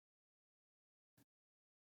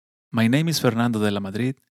My name is Fernando de la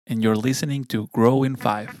Madrid, and you're listening to Grow in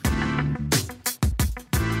 5.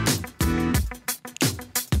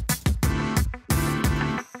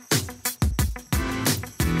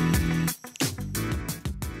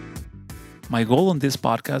 My goal on this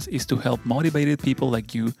podcast is to help motivated people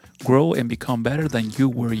like you grow and become better than you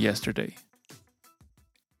were yesterday.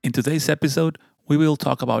 In today's episode, we will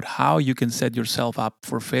talk about how you can set yourself up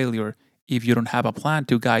for failure if you don't have a plan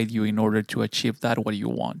to guide you in order to achieve that what you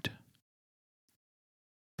want.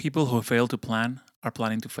 People who fail to plan are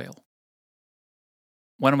planning to fail.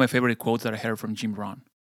 One of my favorite quotes that I heard from Jim Rohn.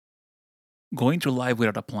 Going through life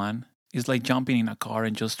without a plan is like jumping in a car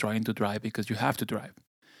and just trying to drive because you have to drive.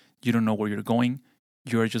 You don't know where you're going,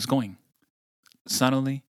 you're just going.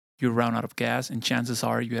 Suddenly, you run out of gas, and chances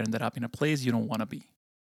are you ended up in a place you don't want to be.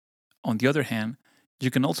 On the other hand, you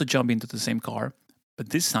can also jump into the same car, but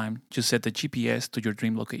this time you set the GPS to your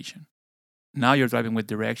dream location. Now you're driving with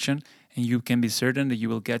direction, and you can be certain that you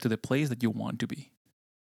will get to the place that you want to be.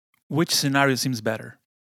 Which scenario seems better?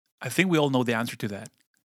 I think we all know the answer to that.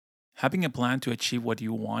 Having a plan to achieve what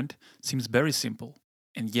you want seems very simple,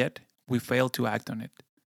 and yet we fail to act on it.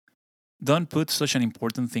 Don't put such an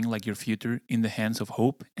important thing like your future in the hands of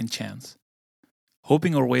hope and chance.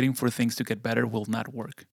 Hoping or waiting for things to get better will not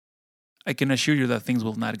work. I can assure you that things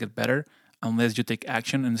will not get better unless you take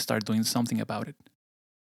action and start doing something about it.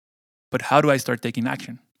 But how do I start taking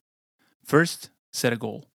action? First, set a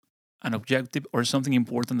goal, an objective or something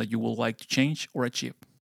important that you would like to change or achieve.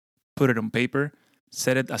 Put it on paper,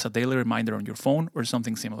 set it as a daily reminder on your phone or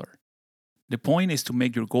something similar. The point is to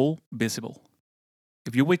make your goal visible.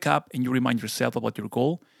 If you wake up and you remind yourself about your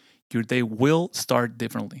goal, your day will start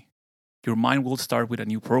differently. Your mind will start with a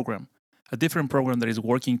new program, a different program that is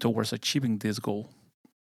working towards achieving this goal.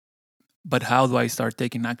 But how do I start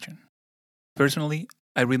taking action? Personally,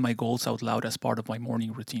 I read my goals out loud as part of my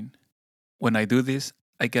morning routine. When I do this,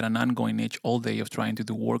 I get an ongoing itch all day of trying to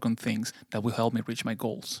do work on things that will help me reach my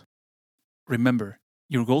goals. Remember,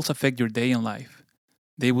 your goals affect your day and life.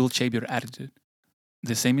 They will shape your attitude.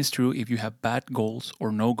 The same is true if you have bad goals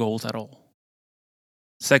or no goals at all.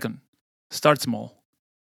 Second, start small.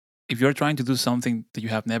 If you're trying to do something that you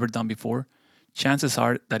have never done before, chances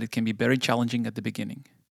are that it can be very challenging at the beginning,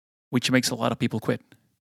 which makes a lot of people quit.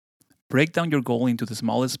 Break down your goal into the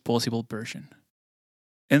smallest possible version.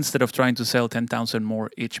 Instead of trying to sell 10,000 more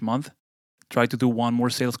each month, try to do one more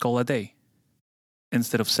sales call a day.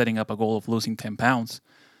 Instead of setting up a goal of losing 10 pounds,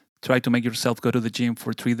 try to make yourself go to the gym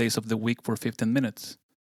for 3 days of the week for 15 minutes.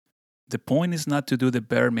 The point is not to do the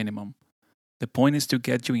bare minimum. The point is to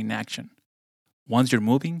get you in action. Once you're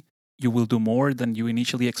moving, you will do more than you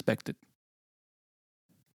initially expected.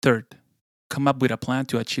 Third, come up with a plan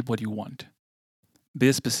to achieve what you want. Be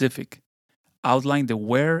specific. Outline the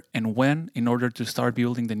where and when in order to start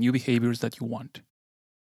building the new behaviors that you want.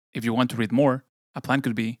 If you want to read more, a plan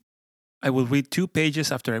could be, I will read 2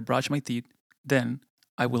 pages after I brush my teeth, then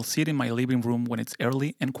I will sit in my living room when it's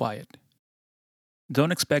early and quiet.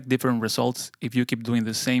 Don't expect different results if you keep doing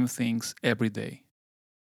the same things every day.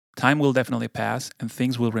 Time will definitely pass and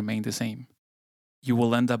things will remain the same. You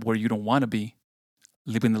will end up where you don't want to be,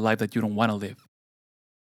 living the life that you don't want to live.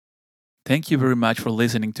 Thank you very much for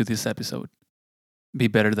listening to this episode. Be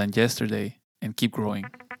better than yesterday and keep growing.